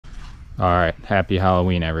All right, happy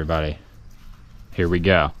Halloween, everybody. Here we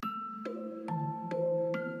go.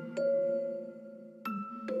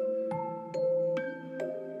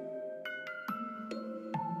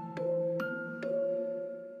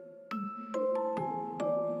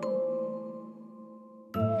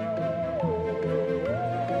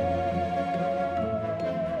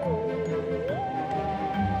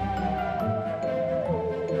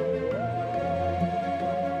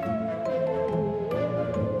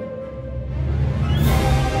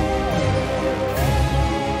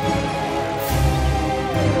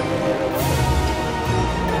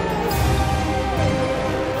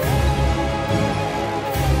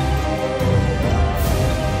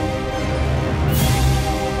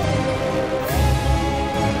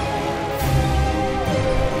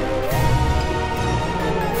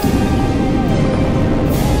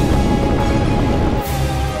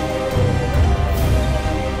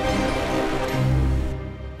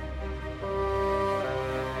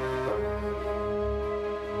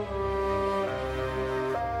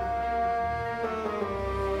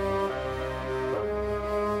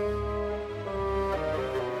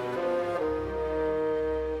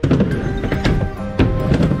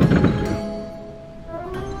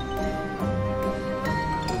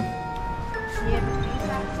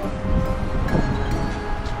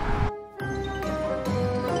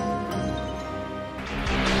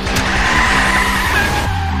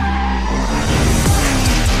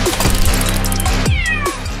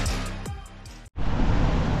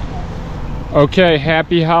 Okay,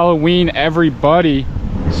 happy Halloween, everybody.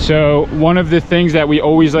 So one of the things that we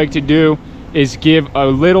always like to do is give a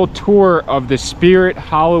little tour of the Spirit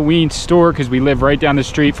Halloween store, because we live right down the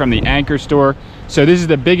street from the Anchor store. So this is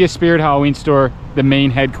the biggest Spirit Halloween store, the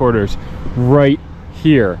main headquarters, right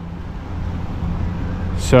here.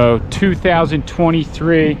 So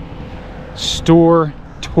 2023 store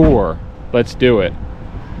tour. Let's do it.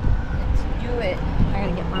 Let's do it. I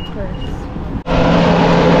gotta get my purse.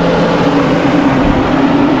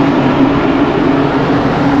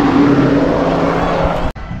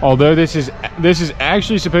 Although this is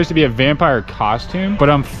actually supposed to be a vampire costume, but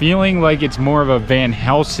I'm feeling like it's more of a Van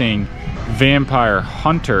Helsing vampire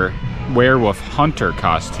hunter, werewolf hunter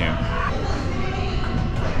costume.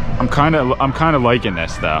 I'm kind of liking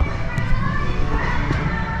this though.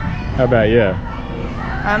 How about you?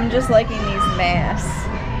 I'm just liking these masks.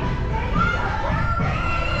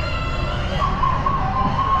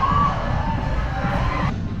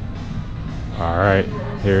 All right,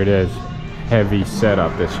 here it is. Heavy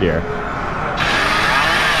setup this year.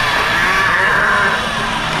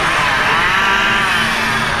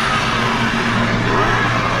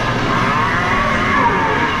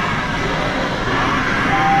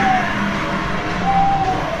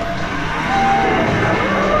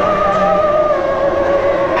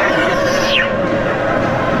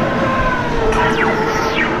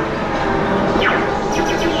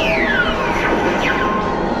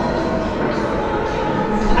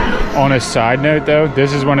 On a side note though,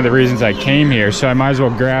 this is one of the reasons I came here, so I might as well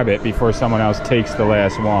grab it before someone else takes the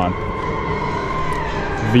last one.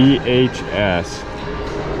 VHS.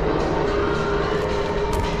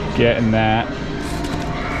 Getting that.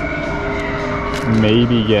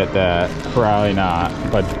 Maybe get that. Probably not,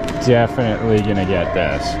 but definitely gonna get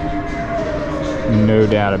this. No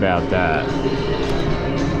doubt about that.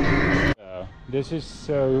 So, this is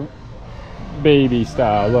so baby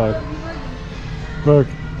style. Look. Look.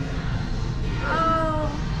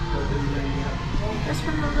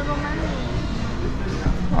 From the Little Mermaid.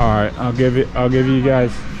 All right, I'll give you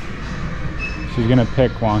guys. She's gonna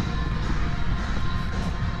pick one.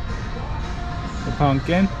 The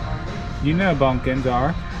pumpkin. You know pumpkins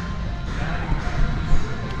are.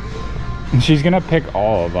 And she's gonna pick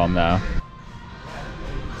all of them though.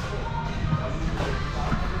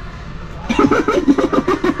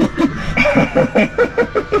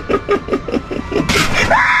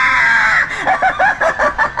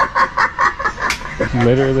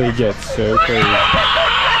 Literally gets so crazy.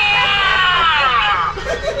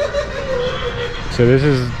 So this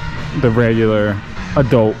is the regular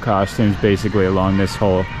adult costumes basically along this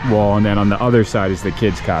whole wall, and then on the other side is the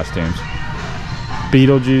kids costumes.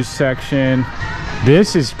 Beetlejuice section.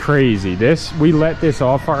 This is crazy. This, we let this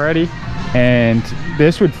off already, and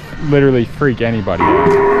this would literally freak anybody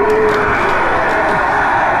out.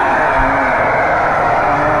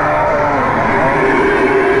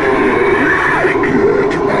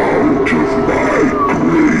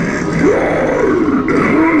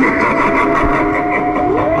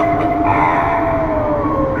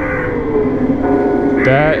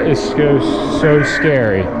 That is so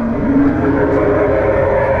scary.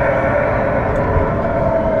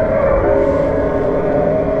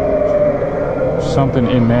 something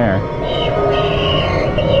in there.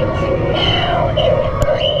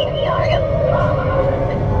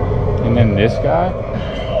 And then this guy.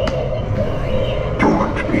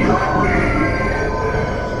 Don't be afraid.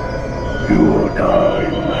 Your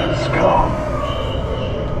time has come.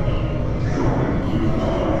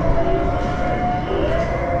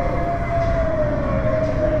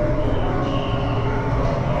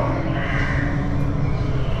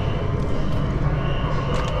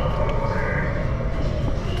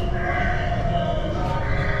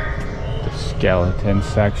 Skeleton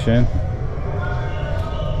section.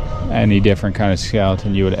 Any different kind of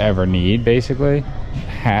skeleton you would ever need, basically.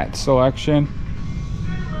 Hat selection.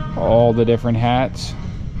 All the different hats.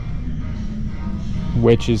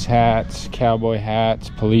 Witches hats, cowboy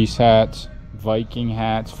hats, police hats, Viking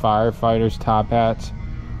hats, firefighters top hats,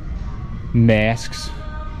 masks.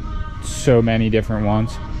 So many different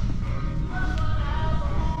ones.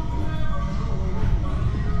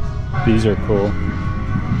 These are cool.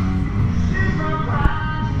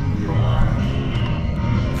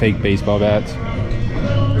 Fake baseball bats.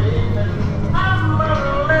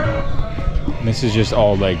 This is just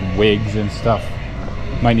all like wigs and stuff.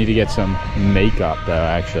 Might need to get some makeup though,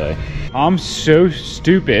 actually. I'm so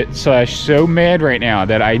stupid / so mad right now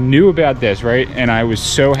that I knew about this, right? And I was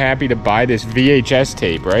so happy to buy this VHS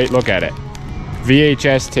tape, right? Look at it.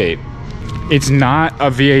 VHS tape. It's not a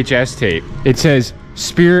VHS tape. It says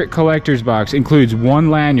Spirit Collector's Box includes 1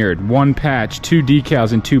 lanyard, 1 patch, 2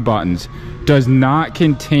 decals, and 2 buttons. Does not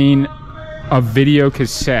contain a video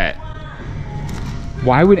cassette.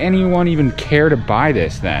 Why would anyone even care to buy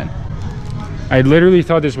this then? I literally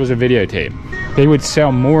thought this was a videotape. They would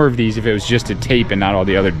sell more of these if it was just a tape and not all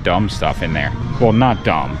the other dumb stuff in there. Well, not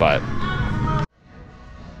dumb, but...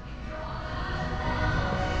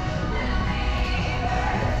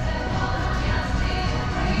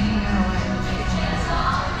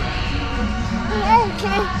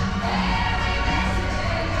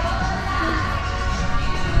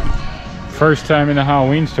 First time in the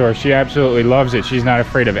Halloween store, she absolutely loves it. She's not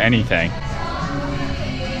afraid of anything.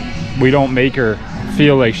 We don't make her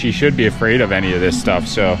feel like she should be afraid of any of this stuff,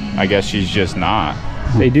 so I guess she's just not.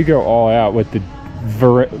 They do go all out with the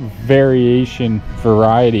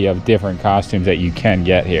variety of different costumes that you can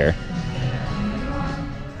get here.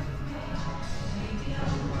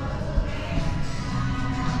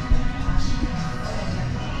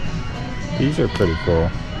 These are pretty cool.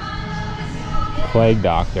 Plague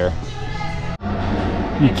Doctor.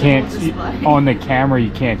 You can't see, on the camera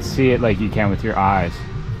you can't see it like you can with your eyes.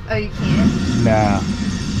 Oh, you can't? No.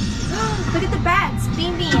 Look at the bats.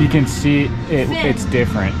 Beam beam. You can see it. It's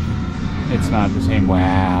different. It's not the same.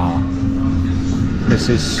 Wow. This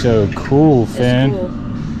is so cool, Finn.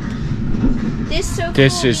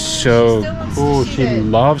 This is so cool. She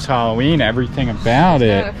loves Halloween. Everything about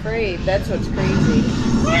it. She's not afraid. That's what's crazy.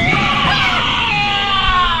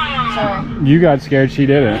 Sorry. You got scared. She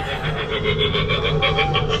didn't.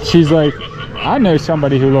 She's like, I know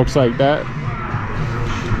somebody who looks like that.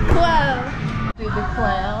 Clown. Do the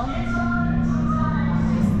clown.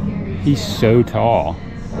 He's so tall.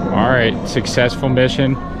 All right, successful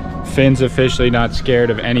mission. Finn's officially not scared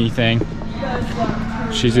of anything.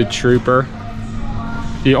 She's a trooper.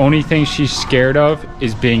 The only thing she's scared of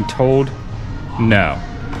is being told no.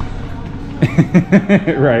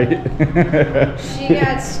 Right. She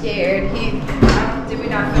got scared. Did we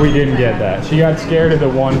not? We didn't get that. She got scared of the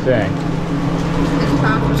one thing. This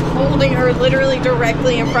clown was holding her literally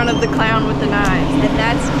directly in front of the clown with the knives, and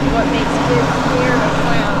that's what makes kids scared of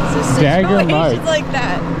clowns. Is Dagger Mike. Like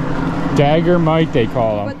that. Dagger Mike, they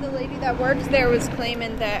call him. But the lady that works there was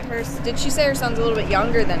claiming that did she say her son's a little bit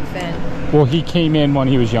younger than Finn? Well, he came in when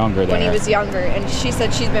he was younger there. When he was younger, and she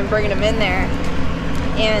said she's been bringing him in there,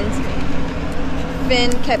 and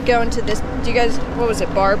Finn kept going to this, do you guys, what was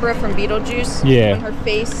it, Barbara from Beetlejuice? Yeah. When her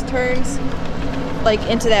face turns, like,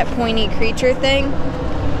 into that pointy creature thing,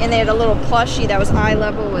 and they had a little plushie that was eye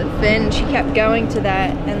level with Finn, and she kept going to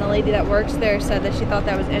that, and the lady that works there said that she thought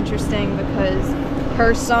that was interesting because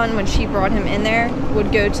her son, when she brought him in there,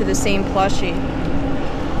 would go to the same plushie.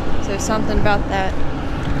 So something about that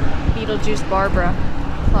Beetlejuice Barbara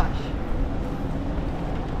plush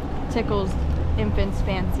tickles infants'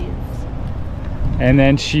 fancies. And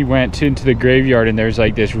then she went into the graveyard, and there's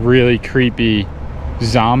like this really creepy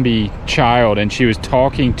zombie child, and she was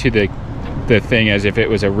talking to the thing as if it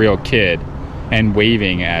was a real kid and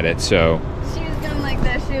waving at it. So she was doing like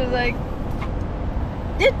that. She was like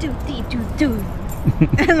do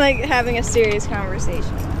and like having a serious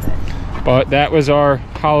conversation with it. But that was our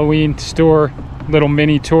Halloween store little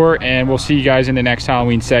mini tour, and we'll see you guys in the next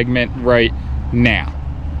Halloween segment right now.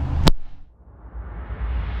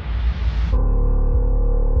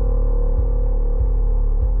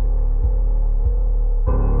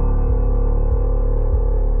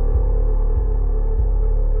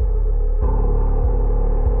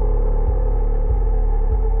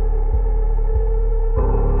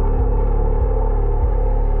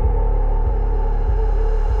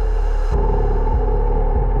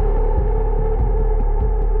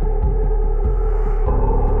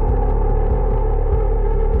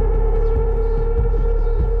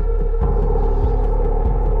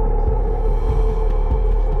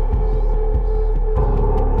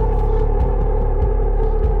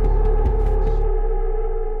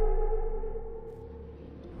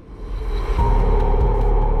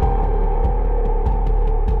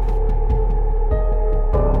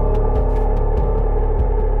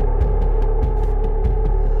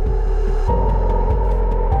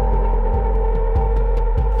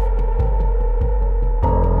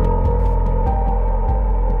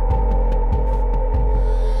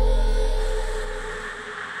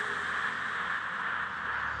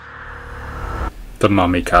 The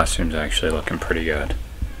mummy costume's actually looking pretty good.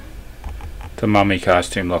 The mummy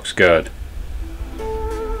costume looks good.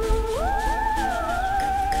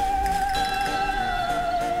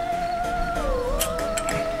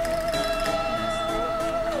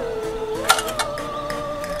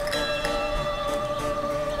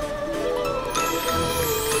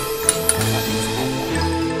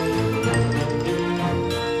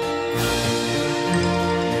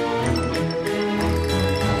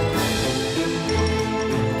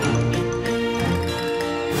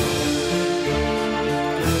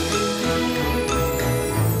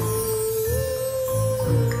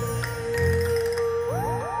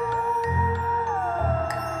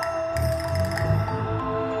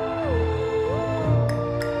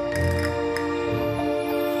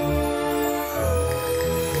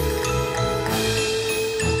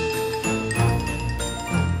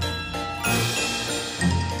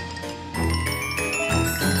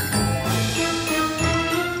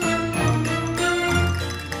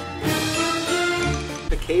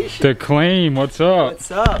 The Claim, what's up?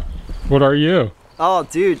 What's up? What are you? Oh,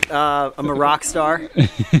 dude, I'm a rock star.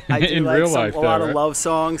 I do In like real life, a lot of love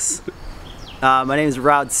songs. My name is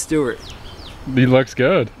Rod Stewart. He looks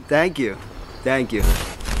good. Thank you. Thank you.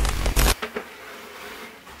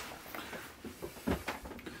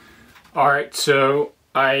 All right, so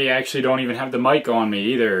I actually don't even have the mic on me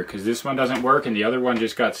either because this one doesn't work and the other one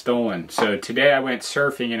just got stolen. So today I went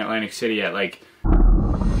surfing in Atlantic City at like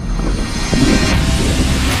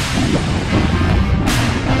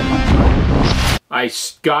I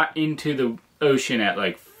got into the ocean at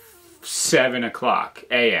like 7 o'clock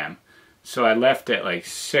a.m. So I left at like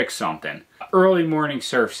 6 something. Early morning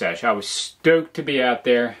surf sesh. I was stoked to be out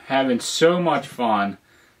there, having so much fun.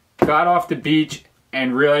 Got off the beach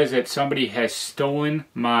and realized that somebody has stolen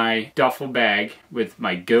my duffel bag with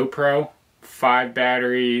my GoPro, 5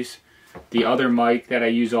 batteries, the other mic that I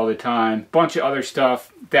use all the time, bunch of other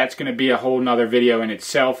stuff. That's going to be a whole nother video in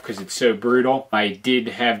itself because it's so brutal. I did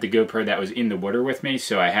have the GoPro that was in the water with me,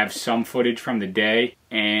 so I have some footage from the day,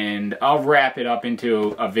 and I'll wrap it up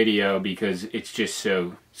into a video because it's just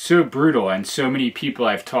so brutal, and so many people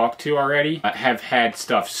I've talked to already have had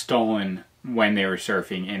stuff stolen when they were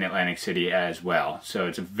surfing in Atlantic City as well. So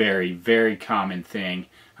it's a very, very common thing.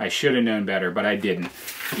 I should have known better, but I didn't.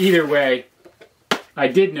 Either way, I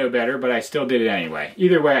did know better, but I still did it anyway.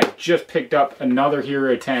 Either way, I just picked up another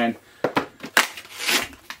Hero 10.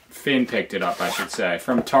 Finn picked it up, I should say,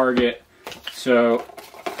 from Target. So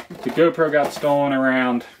the GoPro got stolen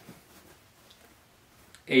around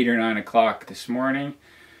 8 or 9 o'clock this morning.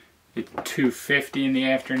 It's 2:50 in the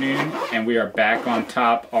afternoon, and we are back on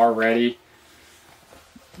top already.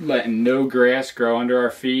 Letting no grass grow under our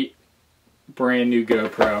feet. Brand new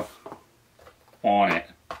GoPro on it.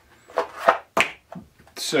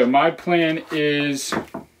 So my plan is,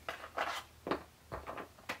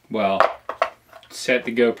 well, set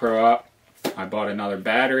the GoPro up. I bought another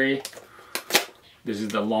battery. This is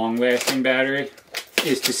the long-lasting battery.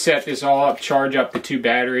 Is to set this all up, charge up the 2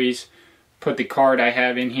 batteries, put the card I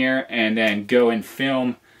have in here, and then go and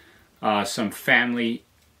film some family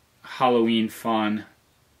Halloween fun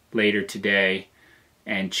later today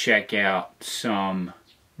and check out some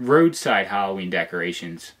roadside Halloween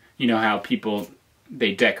decorations. You know how people,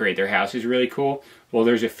 they decorate their houses really cool? Well,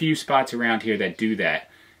 there's a few spots around here that do that,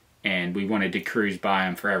 and we wanted to cruise by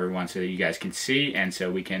them for everyone so that you guys can see and so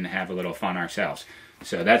we can have a little fun ourselves.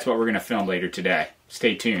 So that's what we're going to film later today.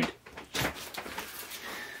 Stay tuned.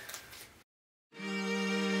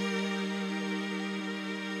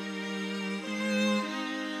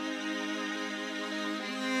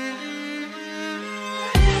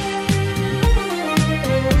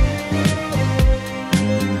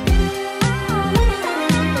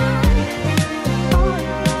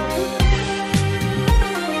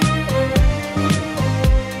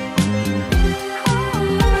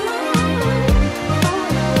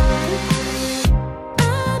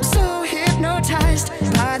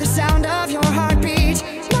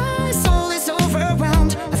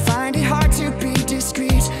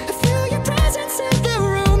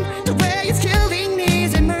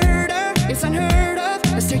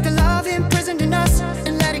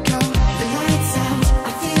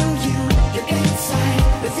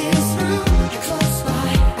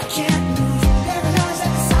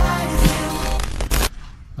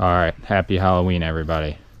 Alright, happy Halloween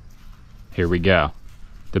everybody. Here we go.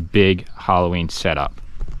 The big Halloween setup.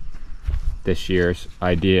 This year's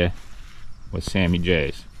idea was Sammy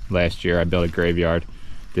J's. Last year I built a graveyard.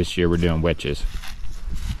 This year we're doing witches.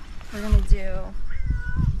 We're gonna do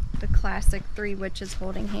the classic 3 witches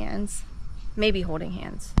holding hands. Maybe holding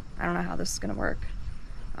hands. I don't know how this is gonna work.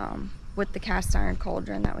 with the cast iron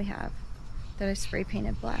cauldron that we have that I spray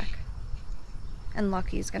painted black. And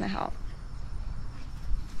Lucky's gonna help.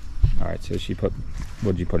 All right, so she put,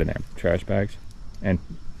 what did you put in there? Trash bags and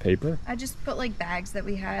paper? I just put like bags that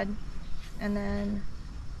we had, and then,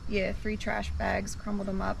 yeah, 3 trash bags, crumbled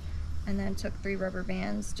them up, and then took 3 rubber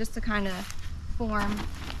bands just to kind of form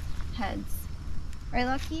heads. Right,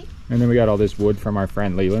 Lucky? And then we got all this wood from our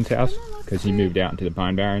friend Leland's house, because he moved out into the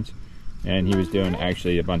Pine Barrens, and he was doing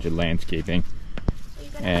actually a bunch of landscaping,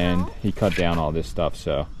 and he cut down all this stuff.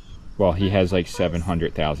 So, well, he has like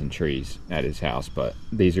 700,000 trees at his house, but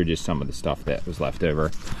these are just some of the stuff that was left over.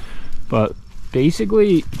 But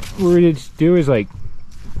basically, what we're going to do is like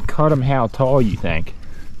cut them how tall you think.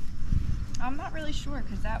 I'm not really sure,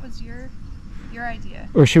 because that was your idea.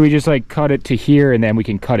 Or should we just like cut it to here and then we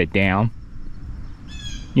can cut it down?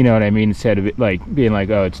 You know what I mean? Instead of it like being like,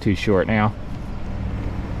 oh, it's too short now.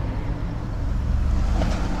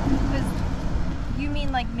 You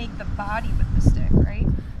mean like make the body with the stick, right?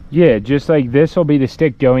 Yeah, just like this will be the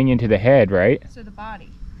stick going into the head, right? So the body.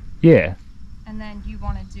 Yeah. And then you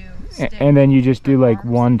want to do stick And then you just do like arms.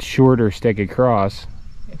 one shorter stick across.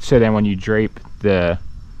 So then when you drape the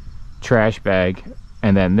trash bag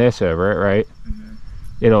and then this over it, right? Mm-hmm.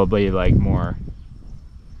 It'll be like more,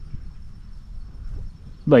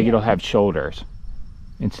 like it'll have shoulders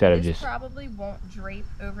instead of This just. probably won't drape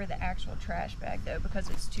over the actual trash bag though, because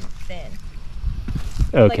it's too thin.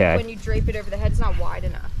 Okay. Like when you drape it over the head, it's not wide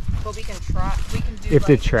enough. But we can try. We can do. If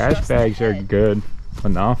the like, trash just the bags are head. good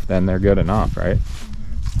enough, then they're good enough, right?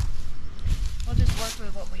 We'll just work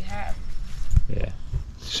with what we have. Yeah.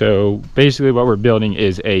 So basically what we're building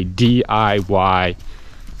is a DIY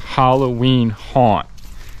Halloween haunt.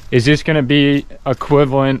 Is this going to be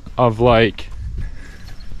equivalent of like,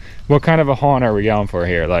 what kind of a haunt are we going for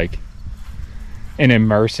here? Like an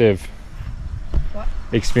immersive What?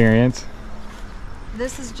 experience?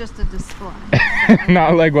 This is just a display.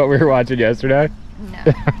 Not like what we were watching yesterday? No.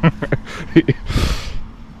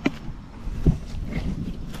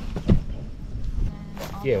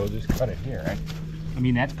 Yeah, we'll just cut it here, right? I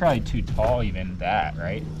mean, that's probably too tall, even that,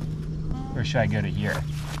 right? Or should I go to here?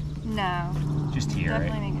 No. Just here,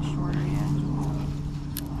 Definitely right? make it shorter, yeah.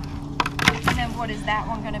 And then what is that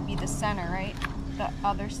one going to be the center, right? The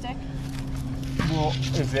other stick? Well,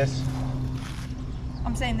 is this?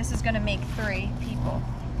 I'm saying this is going to make 3 people.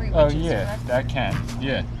 3 Oh, witches, yeah, correct? that can.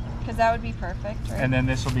 Yeah. Because that would be perfect, right? And then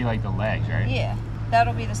this will be like the legs, right? Yeah,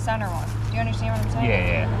 that'll be the center one. Do you understand what I'm saying? Yeah,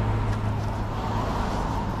 yeah.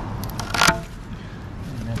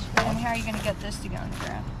 And this And one, how are you going to get this to go in the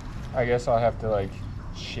ground? I guess I'll have to like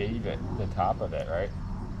shave it, the top of it, right?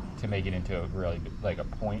 To make it into a really like a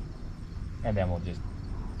point. And then we'll just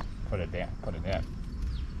put it down, put it in.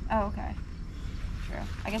 Oh, okay. True.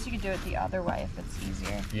 I guess you could do it the other way if it's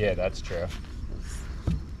easier. Yeah, that's true.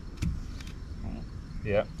 Right?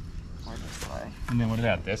 Yep. Or this way. And then what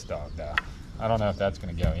about this dog though? I don't know if that's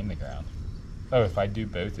gonna go in the ground. Oh, if I do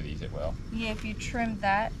both of these, it will. Yeah, if you trim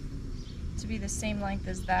that to be the same length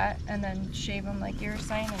as that, and then shave them like you were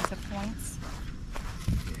saying into points.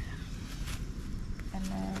 And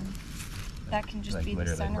then that can just Like be the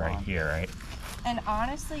literally center right one. here, right? And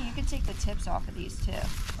honestly, you could take the tips off of these too,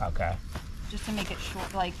 Okay. just to make it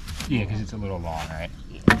short, like. Yeah, because it's a little long, right?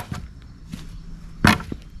 Yeah.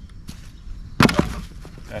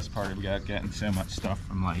 That's part of getting so much stuff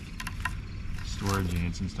from like storage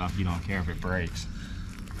units and stuff. You don't care if it breaks.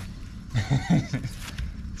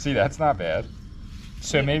 See, that's not bad.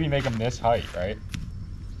 So maybe make them this height, right?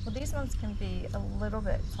 Well, these ones can be a little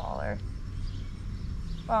bit taller.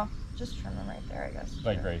 Well, just trim them right there, I guess.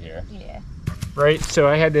 Like right here. Yeah. Right. So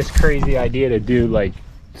I had this crazy idea to do like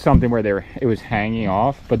something where it was hanging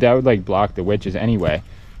off, but that would like block the witches anyway.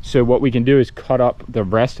 So what we can do is cut up the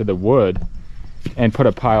rest of the wood and put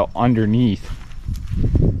a pile underneath,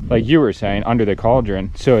 like you were saying, under the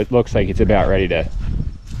cauldron, so it looks like it's about ready to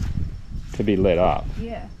be lit up.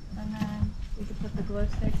 Yeah. And then we could put the glow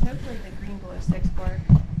sticks. Hopefully the green glow sticks work.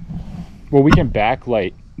 Well, we can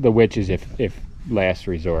backlight the witches if last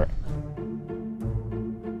resort.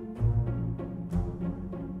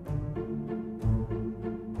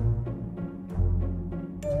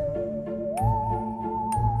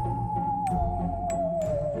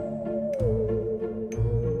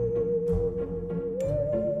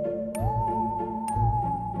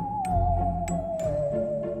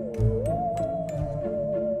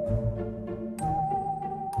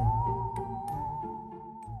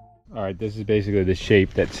 All right, this is basically the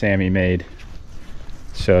shape that Sammy made.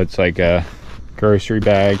 So it's like a grocery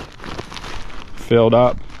bag filled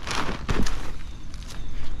up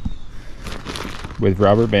with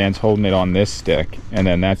rubber bands holding it on this stick, and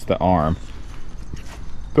then that's the arm.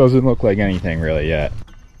 Doesn't look like anything really yet.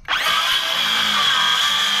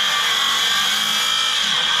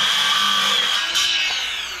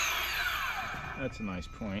 That's a nice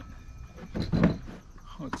point.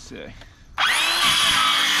 Let's see.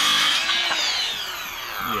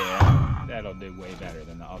 Yeah, that'll do way better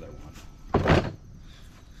than the other one.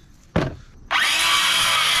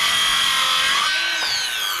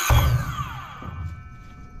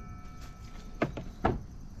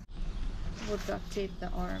 We'll duct tape the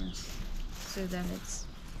arms so then it's...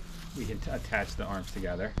 We can attach the arms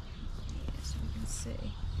together. Yeah, so we can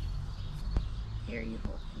see. Here you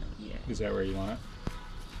hold. No, yeah. Is that where you want it?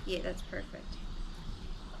 Yeah, that's perfect.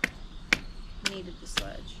 Needed the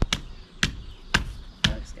sledge.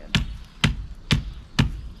 That looks good.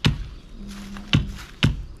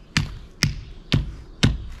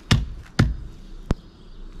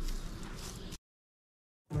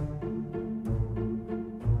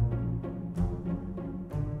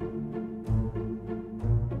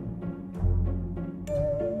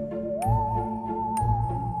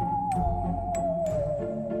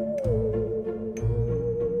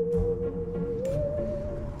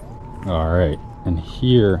 All right, and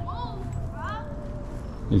here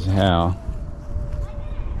is how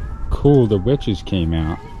cool the witches came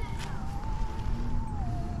out.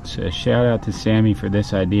 So shout out to Sammy for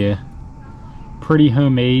this idea. Pretty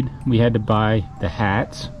homemade. We had to buy the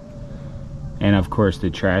hats and of course the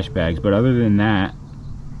trash bags, but other than that,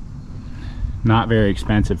 not very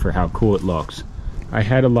expensive for how cool it looks. I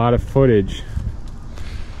had a lot of footage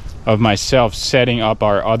of myself setting up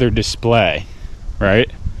our other display,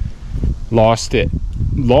 right? Lost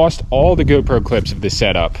all the GoPro clips of the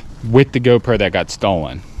setup with the GoPro that got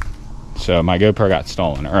stolen. So my GoPro got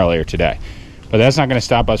stolen earlier today, but that's not going to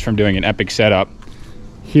stop us from doing an epic setup.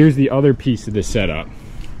 Here's the other piece of the setup.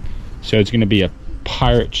 So it's going to be a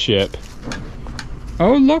pirate ship.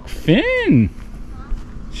 Oh look, Finn,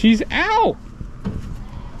 she's out.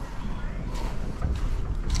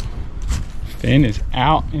 Finn is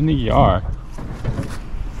out in the yard.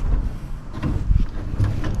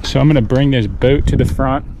 So I'm gonna bring this boat to the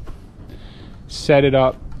front, set it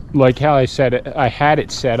up like how I said it. I had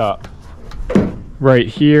it set up right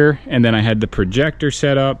here, and then I had the projector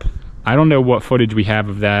set up. I don't know what footage we have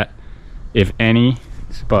of that, if any,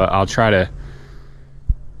 but I'll try to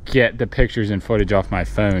get the pictures and footage off my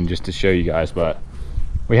phone just to show you guys. But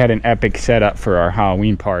we had an epic setup for our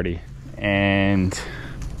Halloween party, and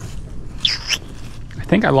I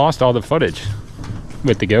think I lost all the footage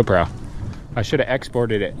with the GoPro. I should have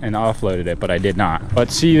exported it and offloaded it, but I did not.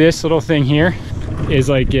 But see, this little thing here is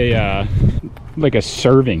like a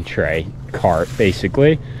serving tray cart,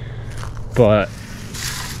 basically. But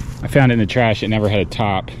I found it in the trash. It never had a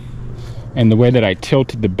top. And the way that I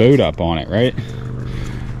tilted the boat up on it, right?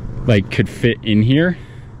 Like, could fit in here.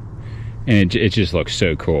 And it just looks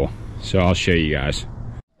so cool. So I'll show you guys.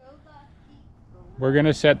 We're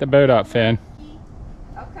gonna set the boat up, Finn.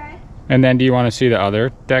 Okay. And then do you want to see the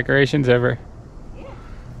other decorations over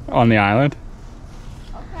on the island?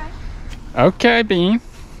 Okay. Okay, Bean.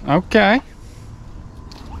 Okay.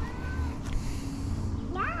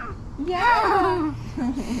 Yeah. Yeah.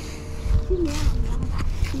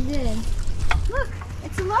 She did. Look,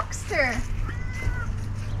 it's a lobster.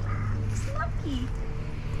 It's lucky.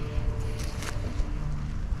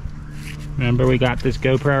 Remember we got this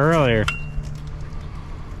GoPro earlier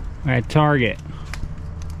at Target.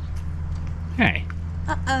 Hey.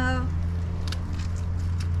 Uh-oh.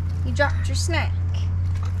 You dropped your snack.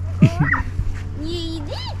 Yeah, you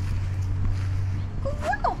did. Good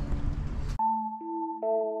girl.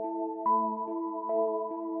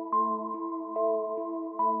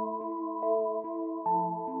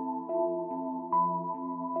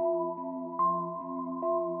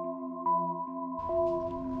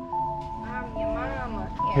 I'm your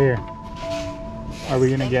mama. Here. Are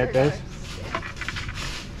we gonna get this?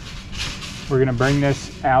 We're gonna bring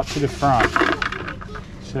this out to the front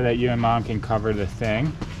so that you and Mom can cover the thing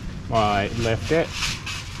while I lift it,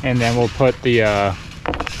 and then we'll put the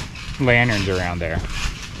lanterns around there.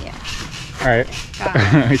 Yeah. All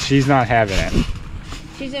right. She's not having it.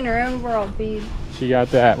 She's in her own world, babe. She got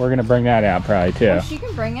that. We're gonna bring that out probably too. Well, she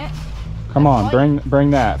can bring it. Come on,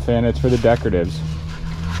 bring that, Finn. It's for the decoratives.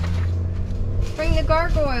 Bring the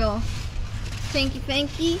gargoyle. Thank you,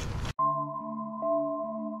 thank you.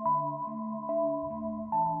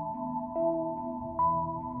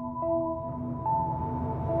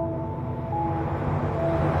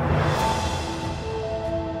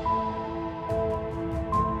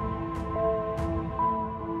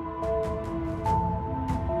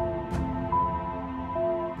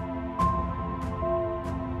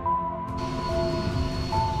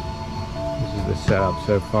 setup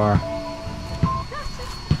so far.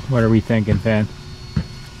 What are we thinking, Finn?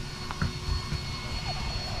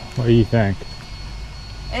 What do you think?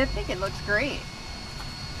 I think it looks great.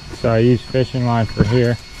 So I used fishing line for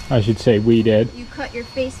here. I should say we did. You cut your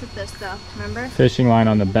face with this stuff, remember? Fishing line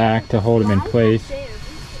on the back to hold him in place.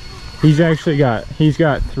 He's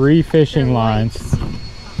got 3 fishing lines.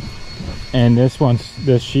 And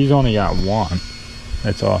she's only got 1.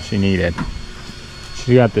 That's all she needed.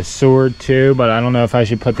 She got the sword too, but I don't know if I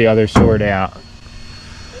should put the other sword out.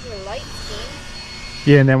 Those are lights,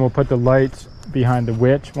 dude. Yeah, and then we'll put the lights behind the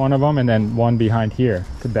witch, one of them, and then one behind here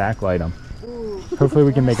to backlight them. Ooh. Hopefully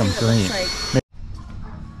we can make them green.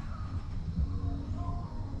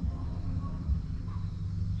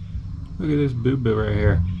 Look at this boo-boo right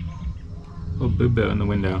here. Little boo-boo in the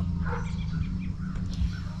window.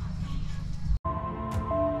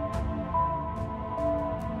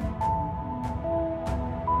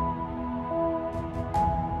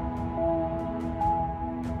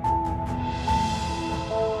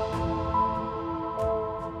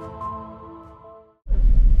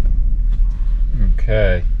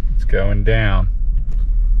 Okay, it's going down.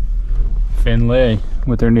 Finley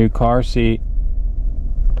with her new car seat.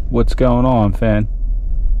 What's going on, Finn?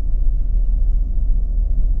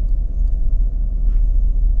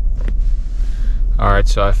 Alright,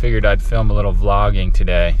 so I figured I'd film a little vlogging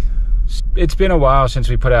today. It's been a while since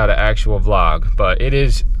we put out an actual vlog, but it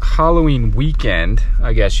is Halloween weekend,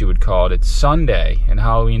 I guess you would call it. It's Sunday, and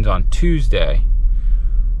Halloween's on Tuesday.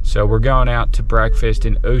 So we're going out to breakfast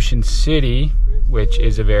in Ocean City, which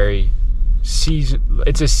is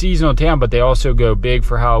it's a seasonal town, but they also go big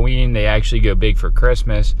for Halloween. They actually go big for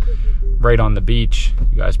Christmas, right on the beach.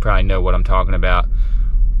 You guys probably know what I'm talking about.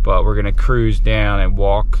 But we're gonna cruise down and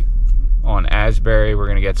walk on Asbury. We're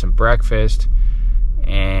gonna get some breakfast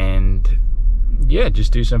and yeah,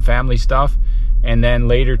 just do some family stuff. And then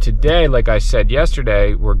later today, like I said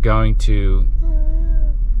yesterday, we're going to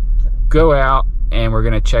go out and we're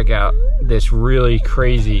gonna check out this really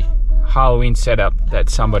crazy Halloween setup that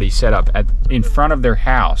somebody set up in front of their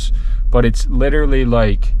house. But it's literally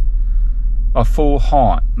like a full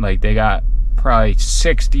haunt. Like they got probably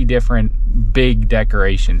 60 different big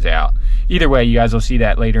decorations out. Either way, you guys will see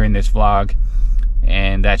that later in this vlog,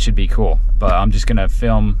 and that should be cool. But I'm just gonna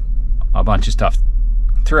film a bunch of stuff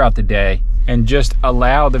throughout the day and just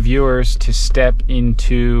allow the viewers to step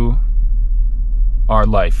into our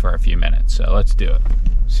life for a few minutes. So let's do it.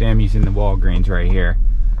 Sammy's in the Walgreens right here,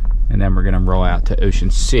 and then we're gonna roll out to Ocean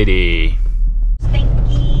City.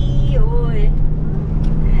 Stinky boy.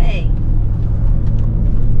 Hey.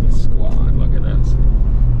 Squad, look at this.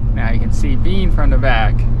 Now you can see Bean from the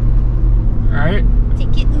back. All right.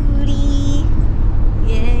 Take it, Udi.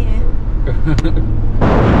 Yeah.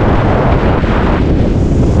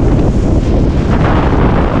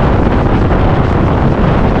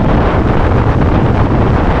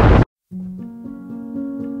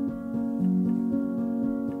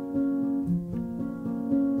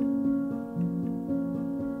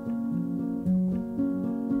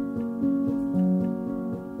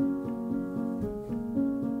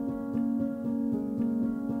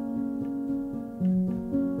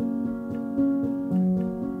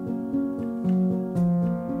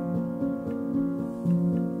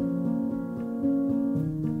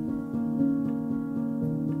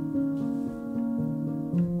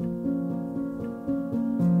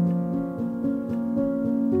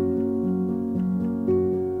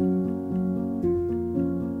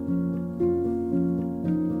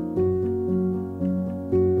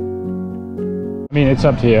 I mean, it's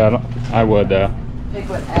up to you. I would though. Pick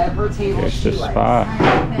whatever table There's she the likes. spot.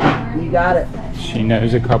 You got it. She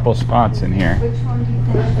knows a couple spots in here. Which one do you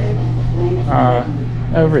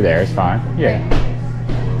think? Over there is fine. Yeah.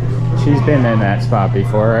 She's been in that spot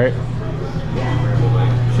before, right?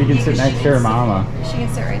 She can sit next to her mama. She can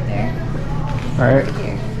sit right there. All right.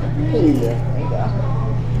 Here. Hey, there you go.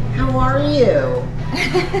 How are you?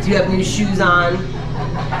 Do you have new shoes on?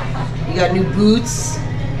 You got new boots?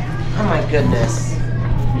 Oh my goodness.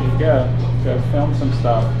 You go film some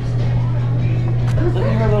stuff. Look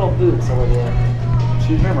at her little boots, Olivia.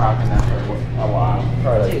 She's been rocking that for a while.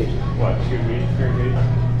 Probably Dude. what, 2 weeks, 3 weeks?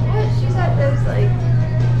 What? She's had those like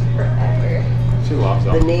forever. She loves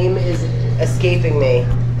The them. name is escaping me.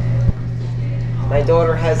 My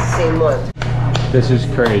daughter has the same one. This is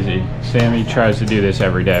crazy. Sammy tries to do this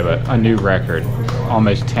every day, but a new record.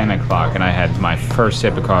 Almost 10 o'clock, and I had my first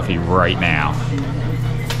sip of coffee right now.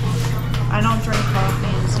 I don't drink coffee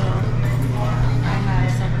until I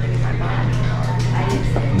have something in my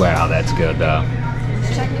body. Wow, that's good though.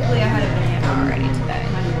 Technically, I had a banana already today,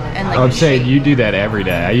 and like I'm a saying shake. you do that every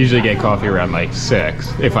day. I usually get coffee around like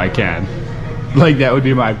 6 if I can. Like that would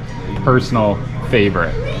be my personal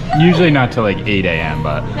favorite. Usually not till like 8 a.m.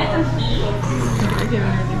 but.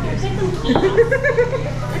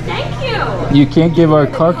 Thank you. You can't give our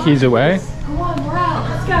car keys away. Come on, we're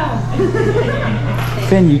out. Let's go.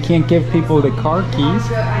 Finn, you can't give people the car keys.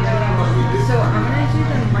 So I'm gonna do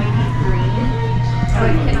the mighty green.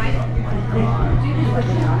 But can I do this with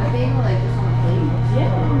banana bagel, like this on a plate?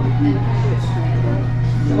 Yeah. And can I do it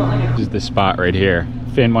scrambled? This is the spot right here.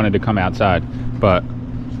 Finn wanted to come outside, but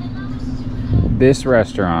this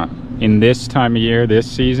restaurant in this time of year, this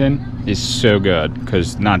season, is so good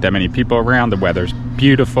because not that many people around. The weather's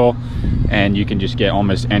beautiful, and you can just get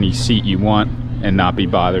almost any seat you want and not be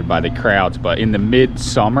bothered by the crowds. But in the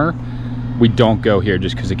midsummer, we don't go here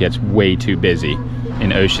just because it gets way too busy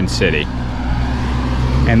in Ocean City.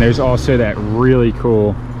 And there's also that really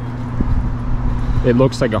cool, it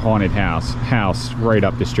looks like a haunted house right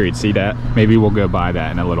up the street. See that? Maybe we'll go by that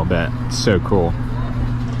in a little bit. It's so cool.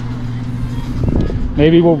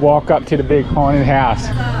 Maybe we'll walk up to the big haunted house.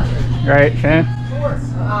 Right, Finn?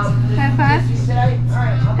 High five.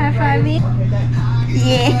 High five me.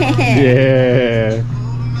 Yeah. Yeah.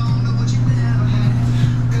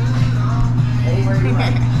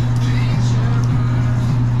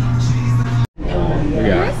 We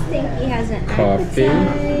got Stinky has an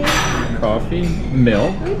coffee,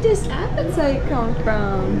 milk. Where'd this appetite come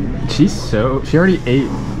from? She already ate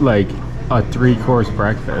like a 3-course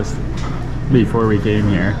breakfast before we came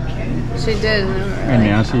here. She did. And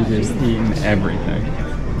now she's just eating everything.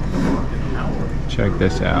 Check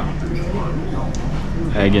this out.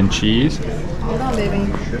 Egg and cheese. Hold on, baby. I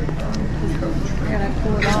gotta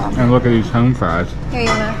pull it off. And look at these home fries. Here, you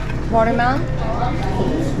want a watermelon?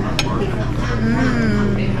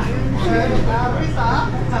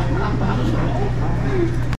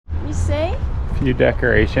 You see? A few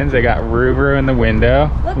decorations. They got Ruru in the window.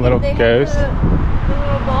 Look, A little they have ghost. the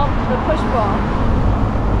little ball, the push ball.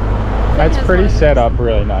 That's has pretty one. set up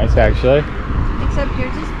really nice actually. Except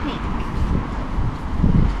yours is pink.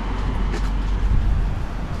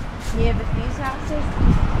 Yeah, but these houses,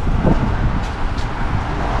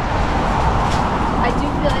 I do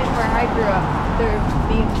feel like where I grew up, there would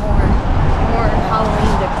be more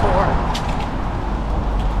Halloween decor.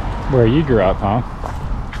 Where you grew up, huh?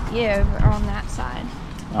 Yeah, over on that side.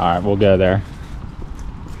 Alright, we'll go there.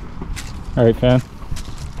 Alright, Finn.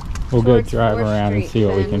 We'll go Towards drive 4th around and Street, see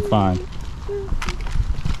what we Finn. can find.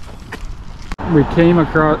 We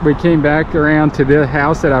came back around to the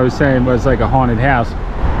house that I was saying was like a haunted house.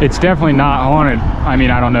 It's definitely not haunted. I mean,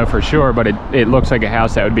 I don't know for sure, but it looks like a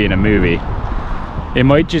house that would be in a movie. It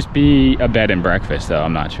might just be a bed and breakfast though,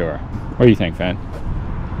 I'm not sure. What do you think, Finn?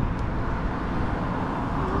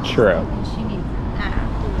 True. She needs a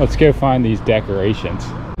nap. Let's go find these decorations.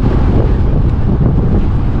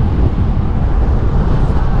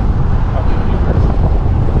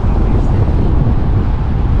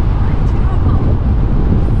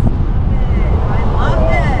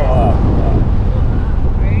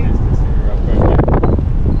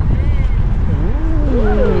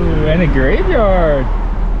 A graveyard.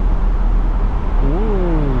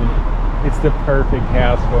 Ooh, it's the perfect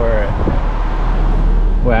house for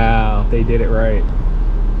it. Wow, they did it right.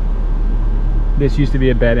 This used to be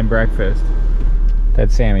a bed and breakfast that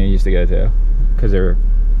Sammy used to go to because her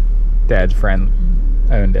dad's friend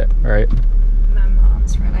owned it, right? My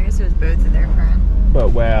mom's friend. I guess it was both of their friends. But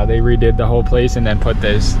wow, they redid the whole place and then put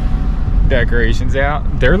those decorations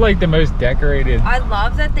out. They're like the most decorated. I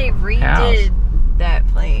love that they redid house. that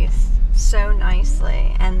place so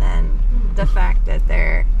nicely, and then the fact that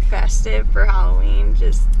they're festive for Halloween,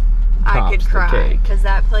 just I could Tops the cry cake. because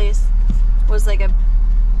that place was like an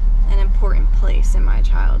important place in my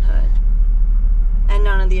childhood, and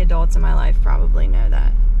none of the adults in my life probably know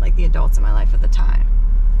that, like the adults in my life at the time,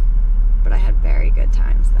 but I had very good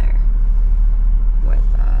times there with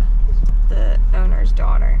the owner's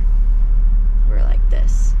daughter. We were like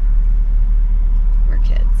this. We're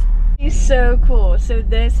kids. He's so cool. So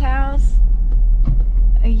this house,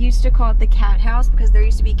 I used to call it the cat house because there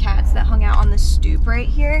used to be cats that hung out on the stoop right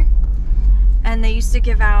here, and they used to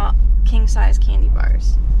give out king-size candy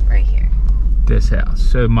bars right here. This house.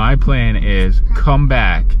 So my plan is come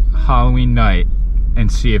back Halloween night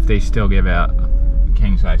and see if they still give out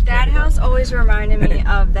king size That candy bars. house always reminded me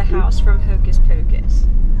of the house from Hocus Pocus.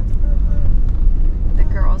 The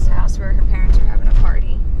girl's house where her parents are having a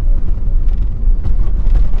party.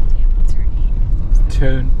 Damn, what's her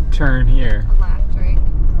name? Turn here. Electric.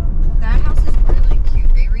 That house is really cute.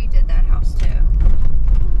 They redid that house too.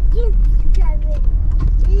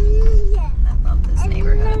 I love this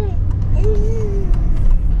neighborhood.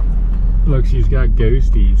 she's got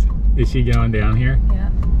ghosties. Is she going down here? Yeah.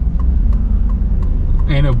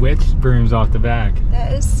 And a witch brooms off the back.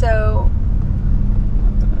 That is so...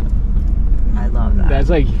 I love that. That's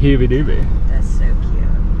like heebie doobie. That's so cute.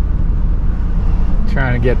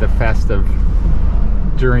 Trying to get the festive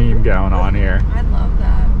dream going on here. I love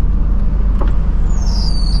that.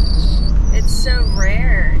 It's so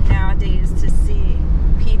rare nowadays to see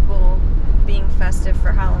people being festive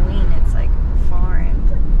for Halloween. It's like foreign.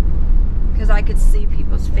 Because I could see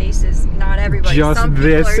people's faces. Not everybody. Just some people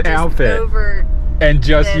this are just outfit. Over And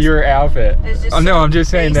just this. your outfit. It's just Oh no, so I'm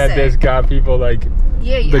just saying that this basic. got people like,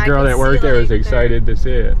 Yeah, the I girl can that worked see, there was like, excited to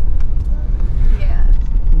see it. Yeah.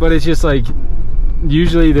 But it's just like,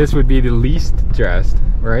 usually this would be the least dressed,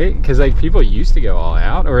 right? Because like people used to go all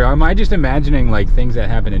out. Or am I just imagining like things that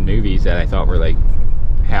happen in movies that I thought were like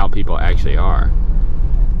how people actually are?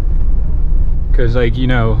 Because like, you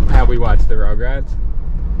know how we watched the Rugrats?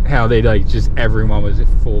 How they like just everyone was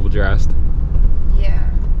full dressed. Yeah.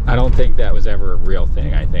 I don't think that was ever a real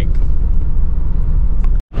thing, I think.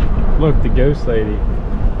 Look, the ghost lady.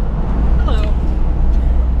 Hello.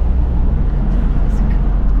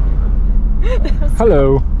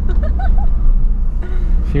 Hello.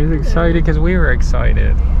 She was excited because we were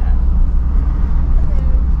excited.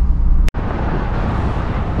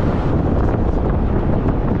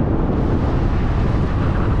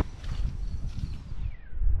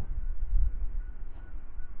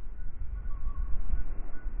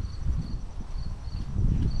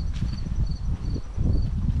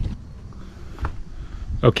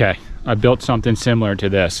 Okay, I built something similar to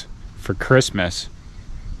this for Christmas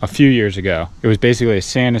a few years ago. It was basically a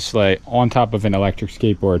Santa sleigh on top of an electric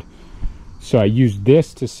skateboard. So I used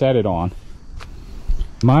this to set it on.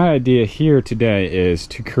 My idea here today is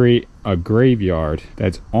to create a graveyard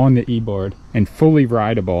that's on the e-board and fully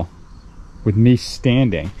rideable with me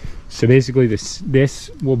standing. So basically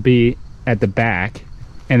this will be at the back,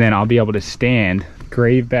 and then I'll be able to stand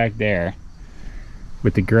grave back there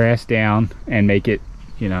with the grass down and make it,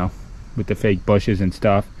 you know, with the fake bushes and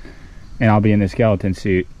stuff, and I'll be in the skeleton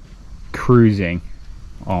suit cruising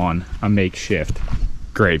on a makeshift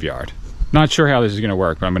graveyard. Not sure how this is going to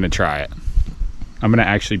work, but I'm going to try it. I'm going to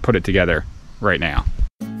actually put it together right now.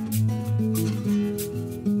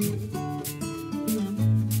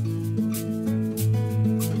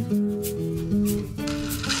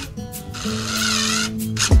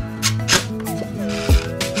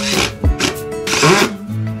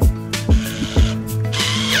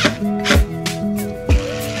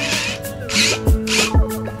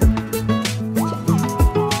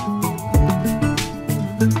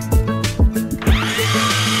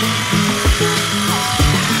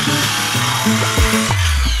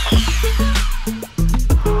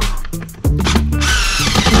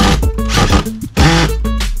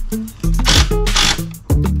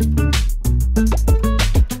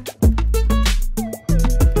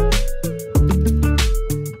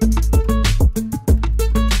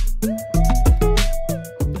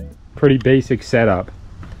 Pretty basic setup,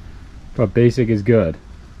 but basic is good.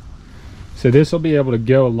 So this will be able to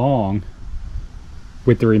go along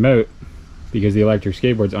with the remote because the electric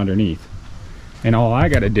skateboard's underneath, and all I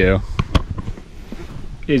got to do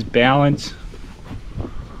is balance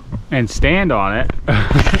and stand on it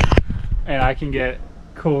and I can get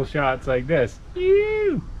cool shots like this.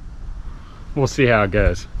 We'll see how it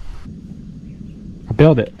goes. I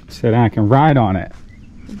built it so that I can ride on it.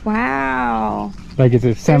 Wow. Like it's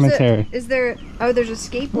a cemetery. Is there, oh, there's a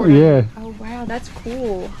skateboard. Yeah. Oh, wow, that's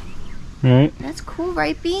cool. Right? That's cool,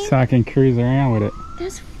 right, Bean? So I can cruise around with it.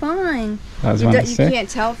 That's fun. I was You, about to you say. can't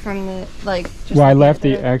tell from the, like, just Well, I looking left at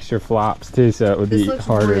the it. extra flops too, so it would This be looks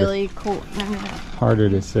harder. really cool. I'm gonna Harder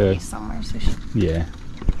to see. be somewhere, so she, Yeah.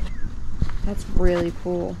 that's really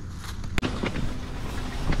cool.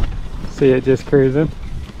 See it just cruising.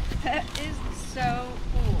 That is so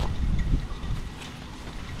cool.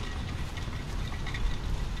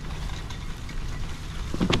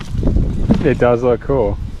 It does look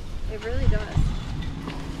cool. It really does.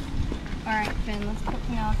 All right, Finn, let's put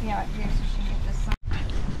Penelope out here so she can get this sun.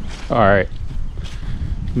 All right.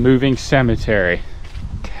 Moving cemetery.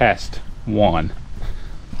 Test 1.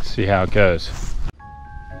 See how it goes.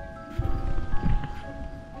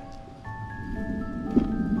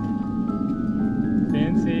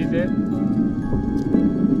 Finn sees it.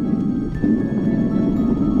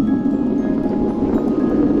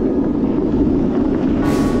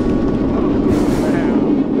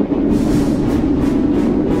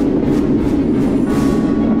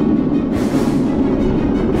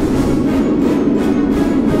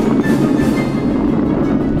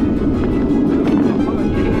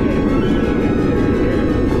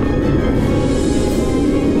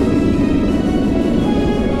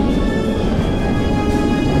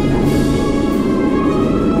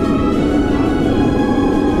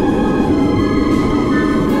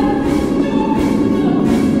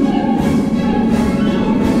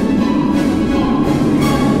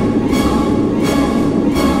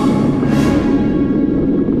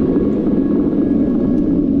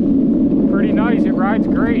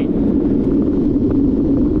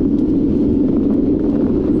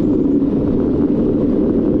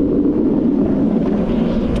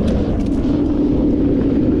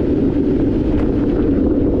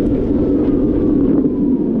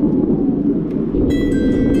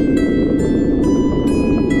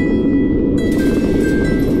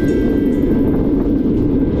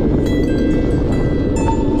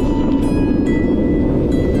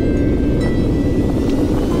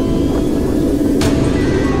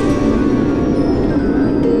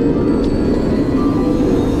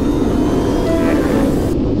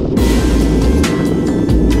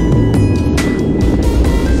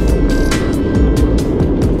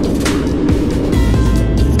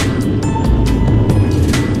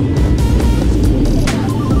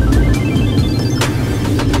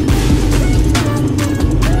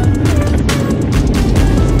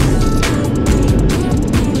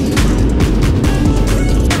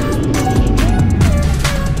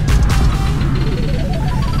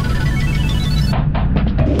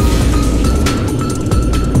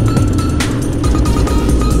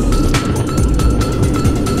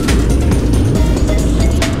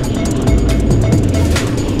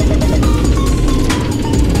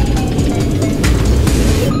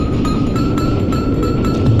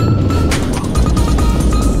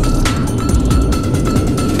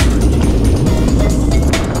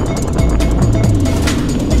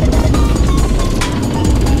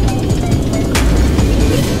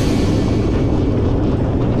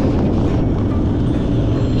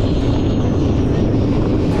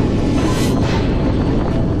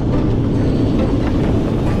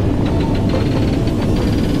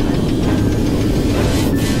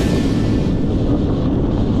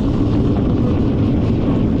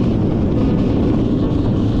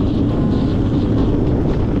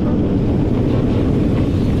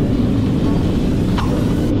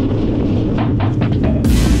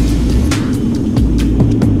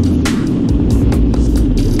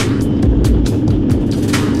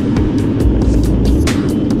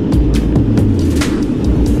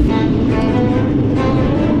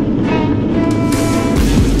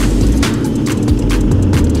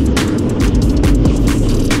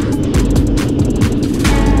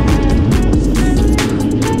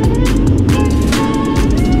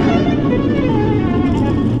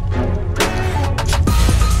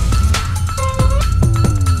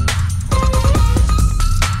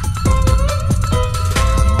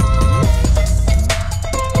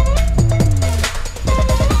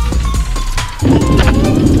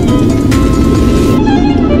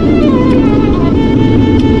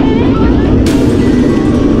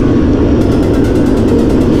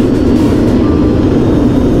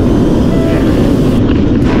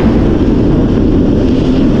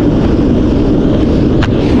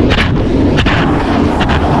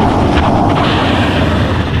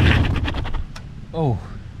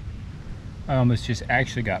 ghost just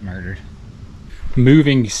actually got murdered.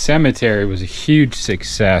 Moving cemetery was a huge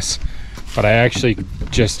success, but I actually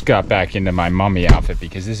just got back into my mummy outfit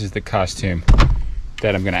because this is the costume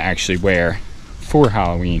that I'm gonna actually wear for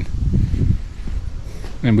Halloween.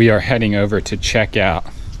 And we are heading over to check out,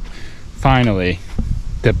 finally,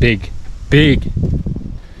 the big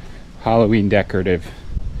Halloween decorative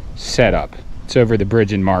setup. It's over the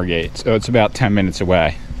bridge in Margate, so it's about 10 minutes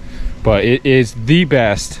away. But it is the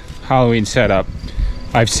best Halloween setup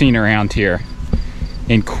I've seen around here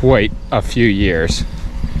in quite a few years.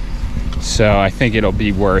 So I think it'll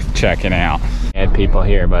be worth checking out. I had people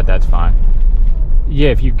here, but that's fine. Yeah,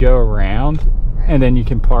 if you go around and then you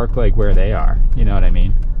can park like where they are, you know what I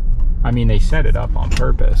mean? I mean, they set it up on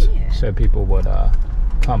purpose so people would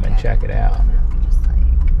come and check it out. Just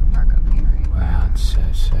like park up here. Right? Wow, it's so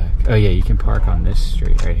sick. Oh yeah, you can park on this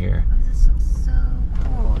street right here. This is so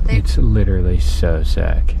cool. It's literally so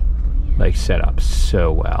sick. Like set up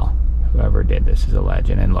so well. Whoever did this is a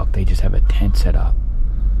legend. And look, they just have a tent set up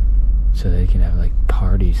so they can have like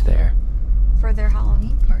parties there. For their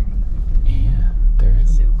Halloween party. Yeah, they're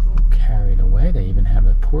So cool. carried away. They even have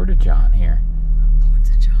a porta-john here.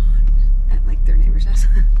 At like their neighbor's house.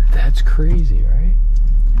 That's crazy, right?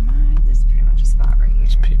 This is pretty much a spot right here.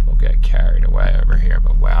 These people get carried away over here,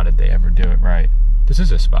 but wow, did they ever do it right. This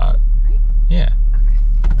is a spot. Right? Yeah.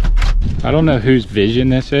 Okay. I don't know whose vision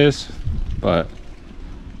this is, but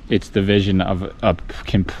it's the vision of a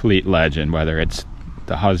complete legend, whether it's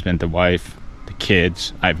the husband, the wife, the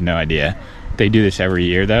kids, I have no idea. They do this every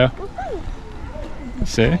year though.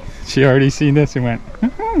 See? She already seen this and went,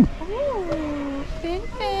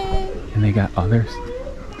 and they got other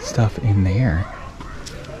stuff in there.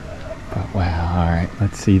 But wow, all right,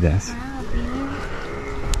 let's see this. Wow,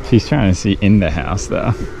 She's trying to see in the house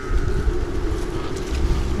though.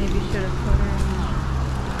 maybe you should have put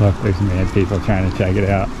her in. Look, there's mad people trying to check it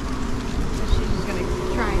out. So she's just gonna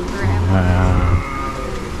try and grab Wow.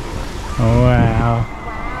 Oh, wow.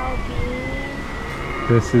 Wow, Bean.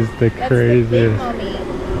 This is the That's craziest. the big mummy.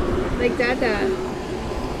 Like Dada.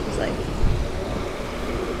 It's like,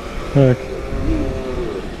 Look.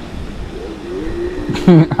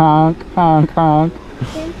 Honk, honk, honk.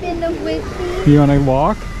 You want to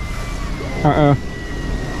walk? Uh-oh.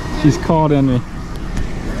 She's called in me. oh,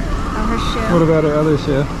 her shoe. What about her other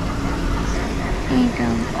shoe? There you go.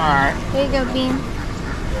 Alright. There you go, Bean.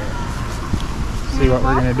 See what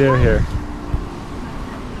we're going to do here.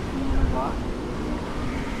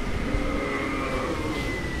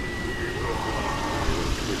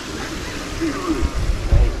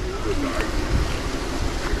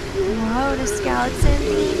 Whoa, the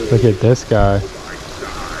skeleton. Look at this guy.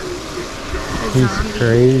 He's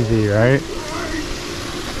crazy, right?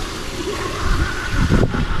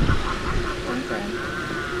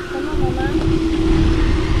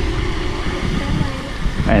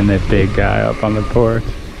 And the big guy up on the porch.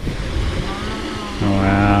 Oh,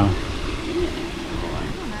 wow.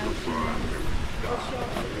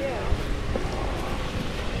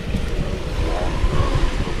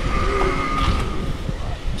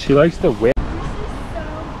 She likes the whip.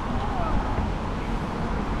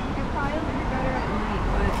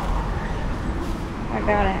 I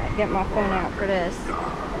gotta get my phone out for this.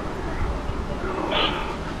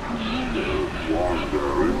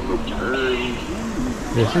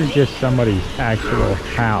 This is just somebody's actual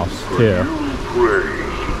house, too. Pray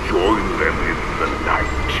to join them in the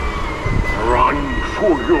night. Run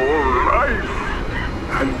for your life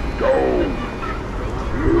and don't.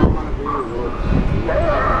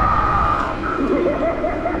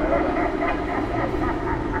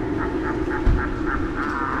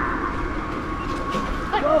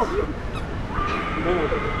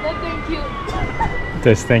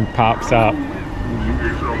 This thing pops up.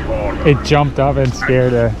 It jumped up and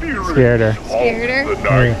scared her. Scared her?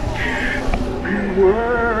 Yeah.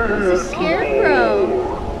 It's a scarecrow.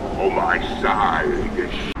 On my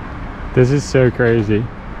side. This is so crazy.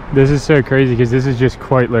 This is so crazy because this is just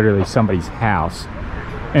quite literally somebody's house.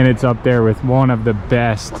 And it's up there with one of the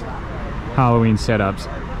best Halloween setups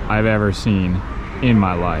I've ever seen in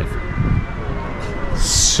my life.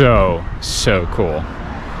 So cool.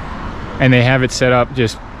 And they have it set up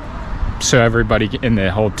just so everybody in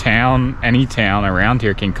the whole town, any town around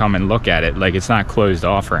here, can come and look at it. Like, it's not closed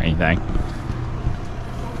off or anything.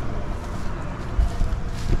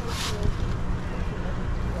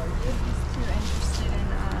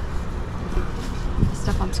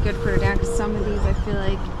 Stuff, I'm scared to put her down because some of these I feel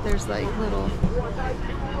like there's like little.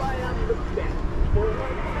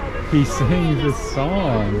 He sings a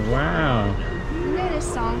song. Wow. You know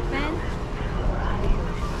this song, Finn?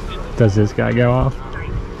 Does this guy go off?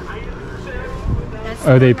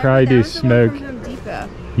 Oh, they probably do smoke. Home Depot.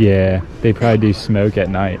 Yeah, they probably do smoke at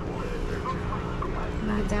night.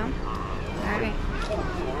 Move it down. All right.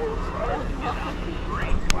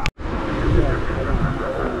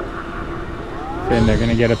 Then they're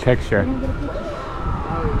gonna get a picture. Come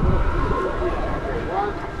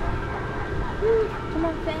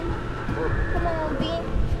on, Finn. Come on, Bean.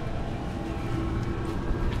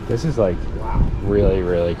 This is like really,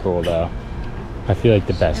 really cool though. I feel like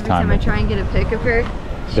the best Every time I time, try and get a pic of her,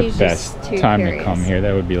 the she's best just too time curious. to come here,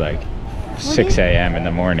 that would be like 6 a.m. in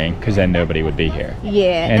the morning, because then nobody would be here.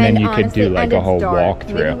 Yeah, And then you could honestly, do like and a it's whole dark.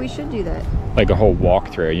 walkthrough. Maybe we should do that. Like a whole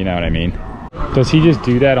walkthrough, you know what I mean? Does he just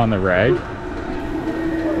do that on the reg?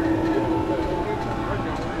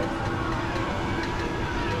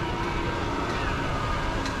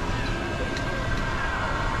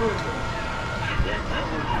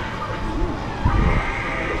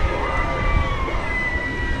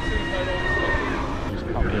 Just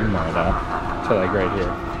come in more though, to like right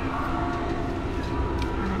here.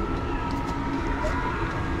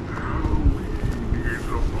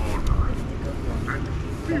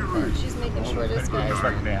 She's making sure this guy's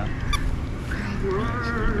Check down.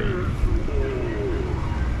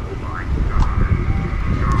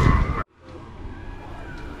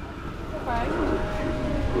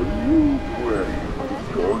 Where you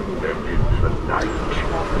join them in the night.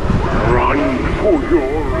 Run for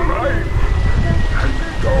your life and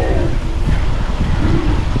go.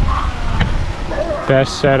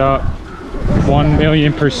 Best setup,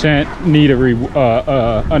 1,000,000% need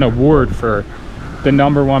an award for the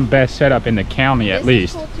 #1 best setup in the county at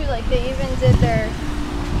least. This is cool too, like they even did their...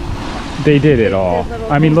 They did it all.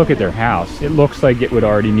 little I mean, things look in at their it. house. It looks like it would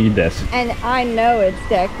already need this. And I know it's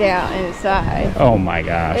decked out inside. Oh my It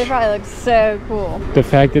gosh. probably looks so cool. The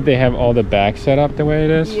fact that they have all the back set up the way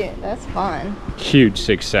it is, Yeah, that's fun. huge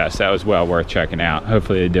success. That was well worth checking out.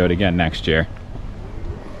 Hopefully they do it again next year.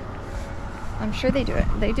 I'm sure they do it.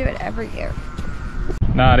 They do it every year.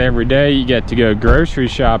 Not every day you get to go grocery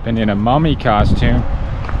shopping in a mummy costume.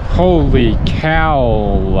 Holy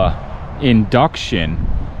cow. Induction.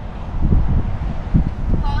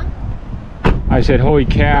 Huh? I said holy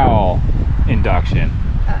cow induction.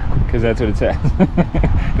 Because that's what it says.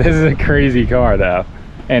 This is a crazy car though.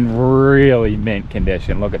 And really mint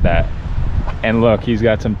condition. Look at that. And look, he's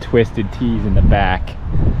got some twisted tees in the back.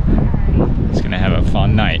 It's gonna have a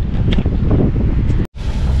fun night.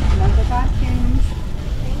 Love the costumes.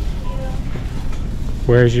 Thank you.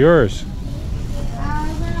 Where's yours?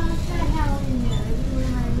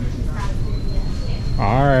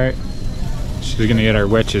 Alright. She's gonna get our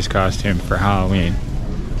witch's costume for Halloween.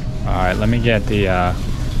 Alright, let me get the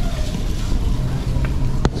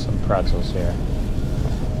some pretzels here.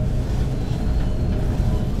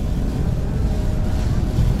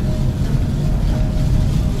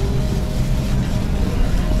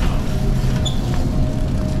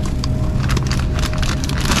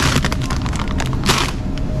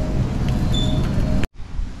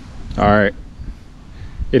 Alright.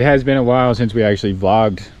 It has been a while since we actually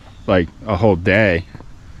vlogged like a whole day.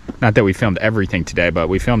 Not that we filmed everything today, but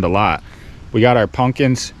we filmed a lot. We got our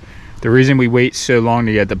pumpkins. The reason we wait so long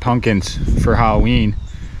to get the pumpkins for Halloween,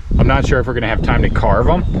 I'm not sure if we're gonna have time to carve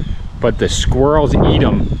them, but the squirrels eat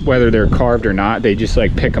them whether they're carved or not. They just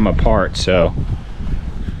like pick them apart, so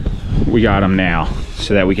we got them now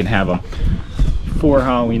so that we can have them for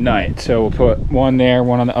Halloween night. So we'll put one there,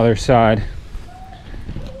 one on the other side.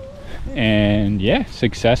 And yeah,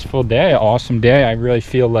 successful day, awesome day. I really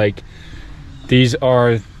feel like these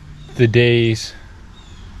are the days,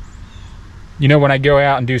 you know, when I go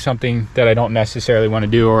out and do something that I don't necessarily want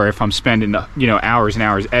to do, or if I'm spending, you know, hours and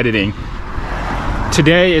hours editing.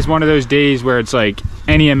 Today is one of those days where it's like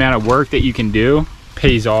any amount of work that you can do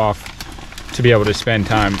pays off to be able to spend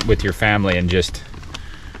time with your family and just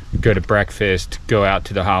go to breakfast, go out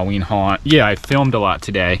to the Halloween haunt. Yeah, I filmed a lot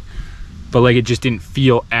today, but like it just didn't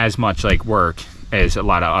feel as much like work as a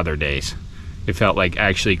lot of other days. It felt like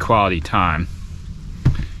actually quality time.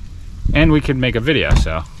 And we could make a video,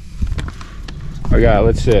 so. Okay,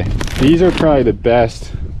 let's see. These are probably the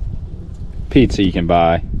best pizza you can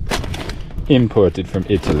buy. Imported from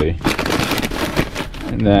Italy.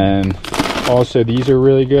 And then also these are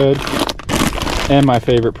really good. And my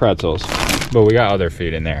favorite pretzels. But we got other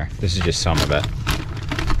food in there. This is just some of it.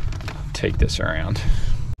 Take this around.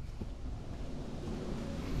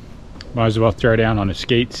 Might as well throw down on a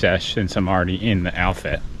skate sesh since I'm already in the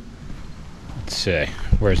outfit. Let's see,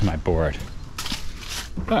 where's my board?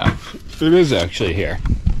 Oh, it is actually here.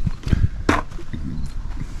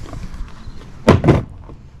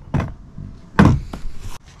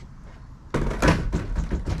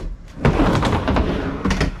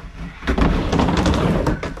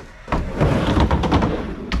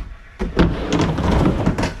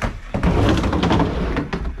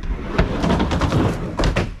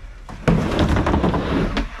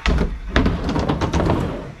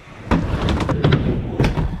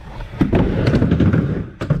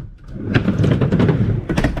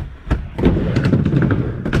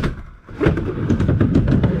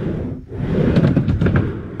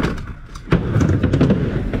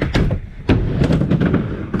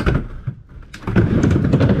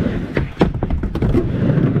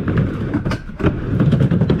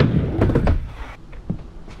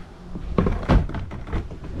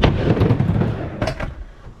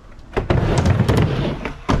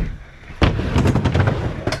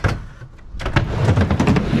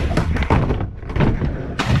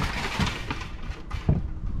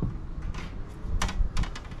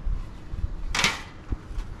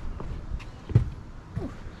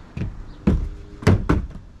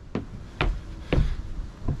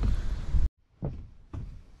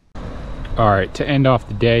 All right, to end off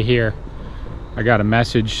the day here, I got a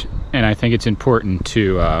message and I think it's important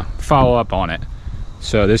to follow up on it.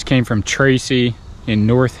 So this came from Tracy in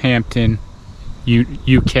Northampton,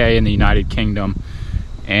 UK in the United Kingdom.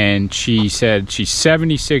 And she said she's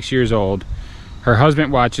 76 years old. Her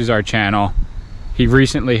husband watches our channel. He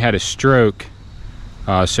recently had a stroke.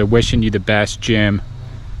 So wishing you the best, Jim.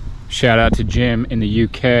 Shout out to Jim in the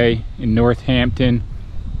UK in Northampton.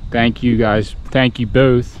 Thank you guys, thank you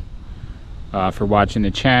both for watching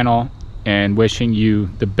the channel and wishing you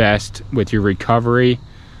the best with your recovery.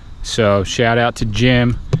 So shout out to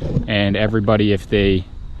Jim and everybody, if they,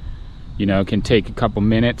 you know, can take a couple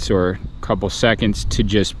minutes or a couple seconds to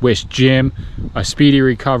just wish Jim a speedy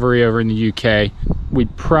recovery over in the UK. We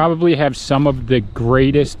probably have some of the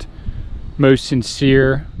greatest, most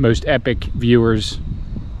sincere, most epic viewers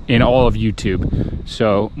in all of YouTube.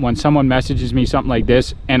 So when someone messages me something like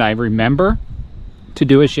this and I remember to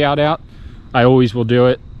do a shout out, I always will do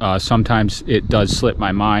it. Sometimes it does slip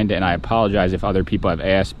my mind and I apologize if other people have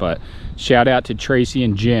asked, but shout out to Tracy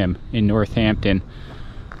and Jim in Northampton.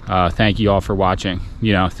 Thank you all for watching.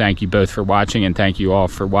 You know, thank you both for watching, and thank you all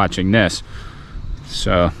for watching this.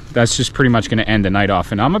 So that's just pretty much going to end the night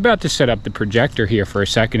off. And I'm about to set up the projector here for a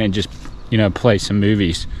second and just, you know, play some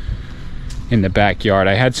movies in the backyard.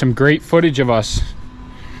 I had some great footage of us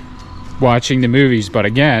watching the movies, but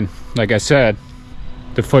again, like I said,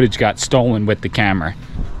 the footage got stolen with the camera.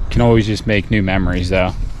 Can always just make new memories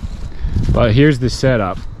though. But here's the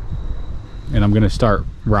setup, and I'm gonna start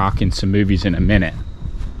rocking some movies in a minute.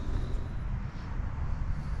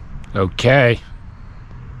 Okay,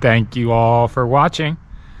 thank you all for watching.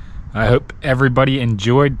 I hope everybody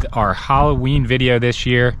enjoyed our Halloween video this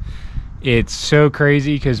year. It's so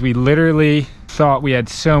crazy because we literally thought we had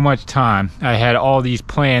so much time. I had all these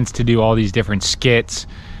plans to do all these different skits,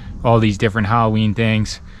 all these different Halloween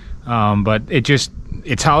things, but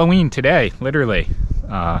it's Halloween today, literally.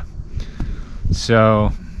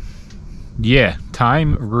 So yeah,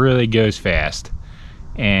 time really goes fast,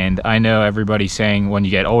 and I know everybody's saying when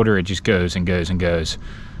you get older it just goes and goes and goes,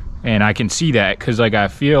 and I can see that because, like, I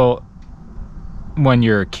feel when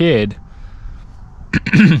you're a kid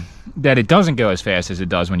that it doesn't go as fast as it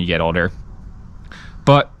does when you get older.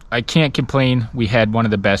 But I can't complain. We had one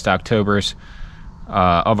of the best Octobers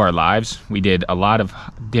of our lives. We did a lot of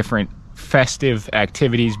different festive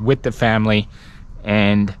activities with the family,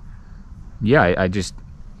 and yeah,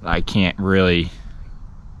 I can't really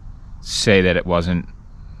say that it wasn't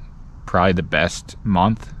probably the best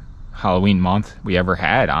Halloween month we ever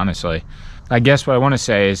had, honestly. I guess what I want to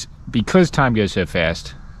say is, because time goes so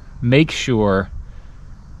fast, make sure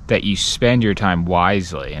that you spend your time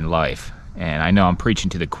wisely in life. And I know I'm preaching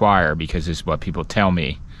to the choir because this is what people tell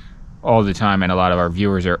me all the time, and a lot of our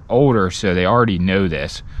viewers are older, so they already know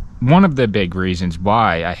this. One of the big reasons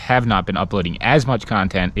why I have not been uploading as much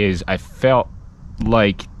content is I felt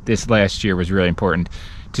like this last year was really important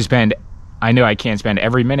to spend. I know I can't spend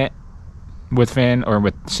every minute with Finn or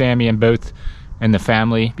with Sammy and both and the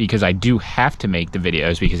family, because I do have to make the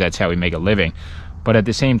videos because that's how we make a living. But at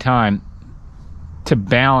the same time, to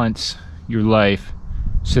balance your life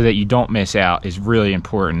so that you don't miss out is really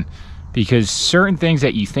important, because certain things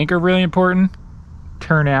that you think are really important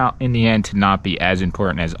turn out in the end to not be as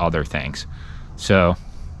important as other things. So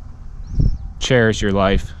cherish your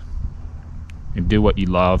life and do what you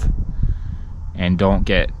love, and don't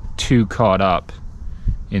get too caught up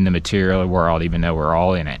in the material world, even though we're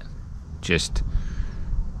all in it. Just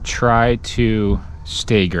try to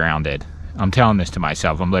stay grounded. I'm telling this to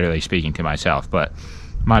myself. I'm literally speaking to myself, but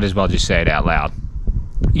might as well just say it out loud.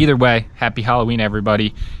 Either way, happy Halloween,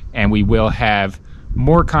 everybody, and we will have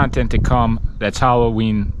more content to come that's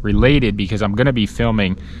Halloween related, because I'm going to be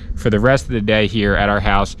filming for the rest of the day here at our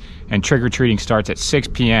house, and trick-or-treating starts at 6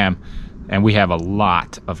 p.m. and we have a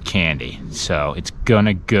lot of candy, so it's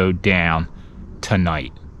gonna go down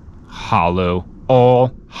tonight.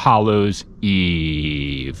 All Hallows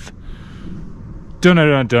Eve. Dun dun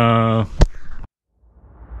dun dun.